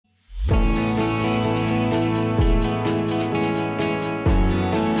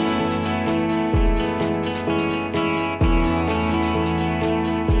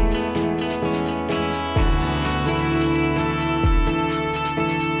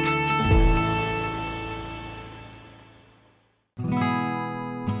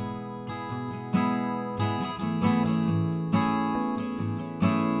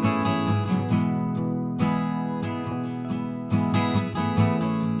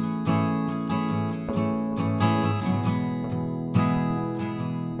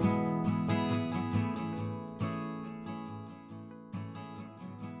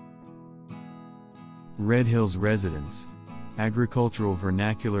Red Hills Residence. Agricultural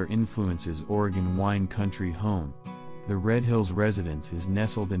vernacular influences Oregon wine country home. The Red Hills Residence is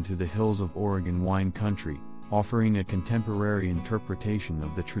nestled into the hills of Oregon wine country, offering a contemporary interpretation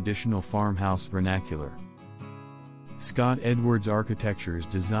of the traditional farmhouse vernacular. Scott Edwards Architecture's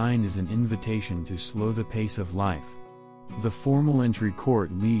design is an invitation to slow the pace of life. The formal entry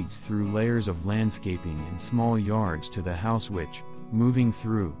court leads through layers of landscaping and small yards to the house which, moving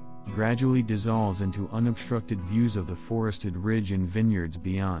through, gradually dissolves into unobstructed views of the forested ridge and vineyards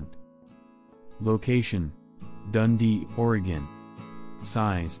beyond. Location: Dundee, Oregon.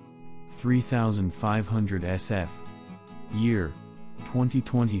 Size: 3,500 sf. Year: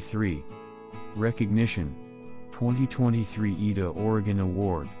 2023. Recognition: 2023 IIDA Oregon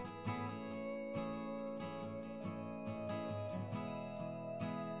Award.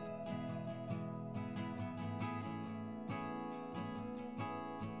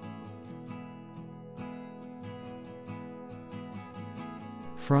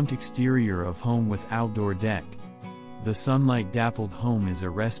 Front exterior of home with outdoor deck. The sunlight-dappled home is a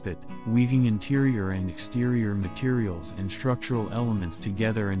respite, weaving interior and exterior materials and structural elements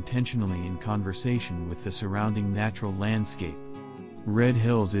together intentionally in conversation with the surrounding natural landscape. Red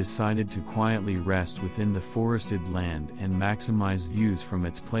Hills is sited to quietly rest within the forested land and maximize views from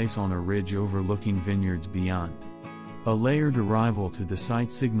its place on a ridge overlooking vineyards beyond. A layered arrival to the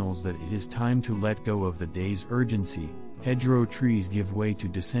site signals that it is time to let go of the day's urgency. Hedgerow trees give way to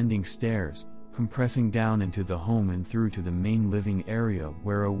descending stairs, compressing down into the home and through to the main living area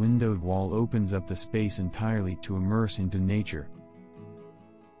where a windowed wall opens up the space entirely to immerse into nature.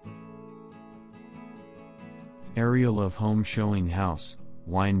 Aerial of home showing house,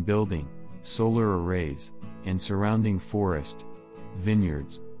 wine building, solar arrays, and surrounding forest,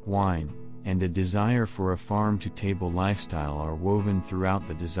 vineyards, wine, and a desire for a farm-to-table lifestyle are woven throughout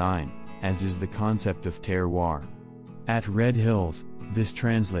the design, as is the concept of terroir. At Red Hills, this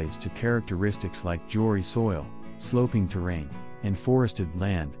translates to characteristics like jori soil, sloping terrain, and forested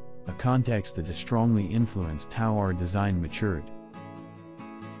land, a context that has strongly influenced how our design matured.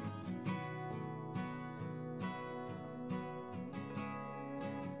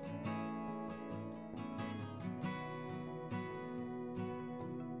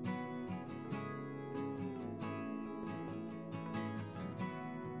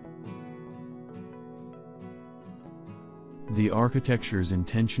 The architecture's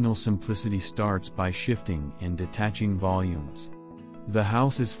intentional simplicity starts by shifting and detaching volumes. The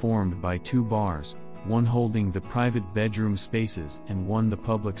house is formed by two bars, one holding the private bedroom spaces and one the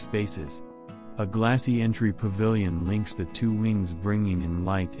public spaces. A glassy entry pavilion links the two wings, bringing in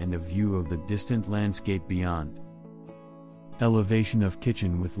light and a view of the distant landscape beyond. Elevation of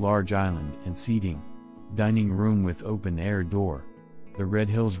kitchen with large island and seating. Dining room with open-air door. The Red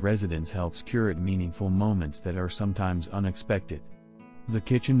Hills residence helps curate meaningful moments that are sometimes unexpected. The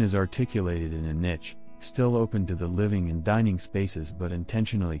kitchen is articulated in a niche, still open to the living and dining spaces but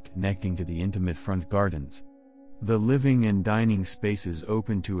intentionally connecting to the intimate front gardens. The living and dining spaces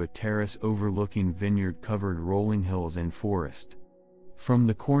open to a terrace overlooking vineyard-covered rolling hills and forest. From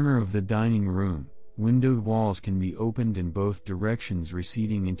the corner of the dining room, windowed walls can be opened in both directions,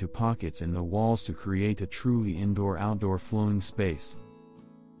 receding into pockets in the walls to create a truly indoor-outdoor flowing space.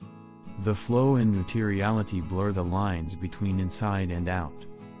 The flow and materiality blur the lines between inside and out.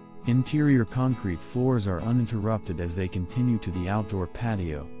 Interior concrete floors are uninterrupted as they continue to the outdoor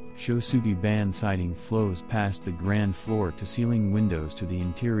patio. Shosugi band siding flows past the grand floor to ceiling windows to the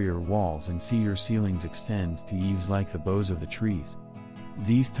interior walls, and cedar ceilings extend to eaves like the boughs of the trees.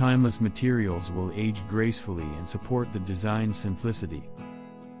 These timeless materials will age gracefully and support the design's simplicity.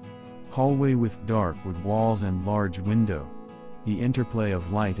 Hallway with dark wood walls and large window. The interplay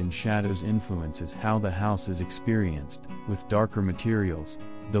of light and shadows influences how the house is experienced, with darker materials,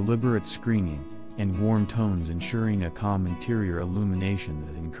 deliberate screening, and warm tones ensuring a calm interior illumination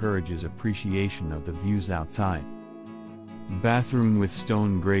that encourages appreciation of the views outside. Bathroom with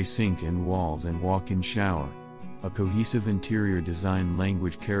stone gray sink and walls and walk-in shower. A cohesive interior design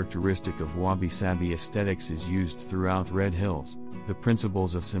language characteristic of wabi-sabi aesthetics is used throughout Red Hills. The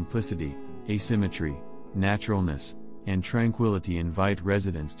principles of simplicity, asymmetry, naturalness, and tranquility invite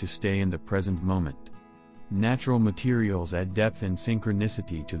residents to stay in the present moment. Natural materials add depth and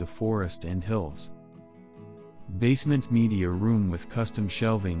synchronicity to the forest and hills. Basement media room with custom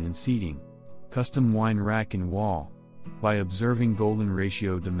shelving and seating. Custom wine rack and wall. By observing golden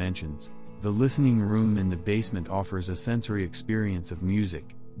ratio dimensions, the listening room in the basement offers a sensory experience of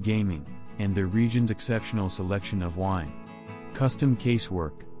music, gaming, and the region's exceptional selection of wine. Custom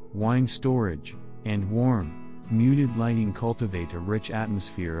casework, wine storage, and warm, Muted lighting cultivate a rich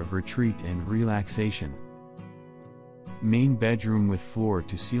atmosphere of retreat and relaxation. Main bedroom with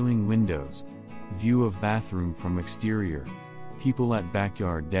floor-to-ceiling windows. View of bathroom from exterior. People at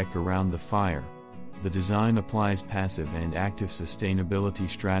backyard deck around the fire. The design applies passive and active sustainability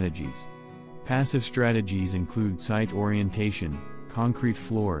strategies. Passive strategies include site orientation, concrete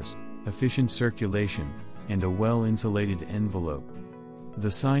floors, efficient circulation, and a well-insulated envelope.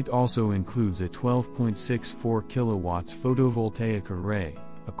 The site also includes a 12.64 kilowatts photovoltaic array,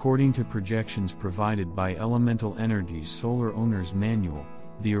 according to projections provided by Elemental Energy's Solar Owner's Manual.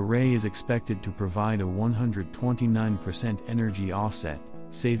 The array is expected to provide a 129% energy offset,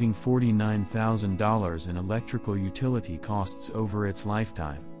 saving $49,000 in electrical utility costs over its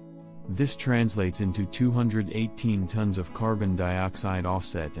lifetime. This translates into 218 tons of carbon dioxide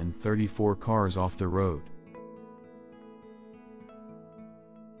offset and 34 cars off the road.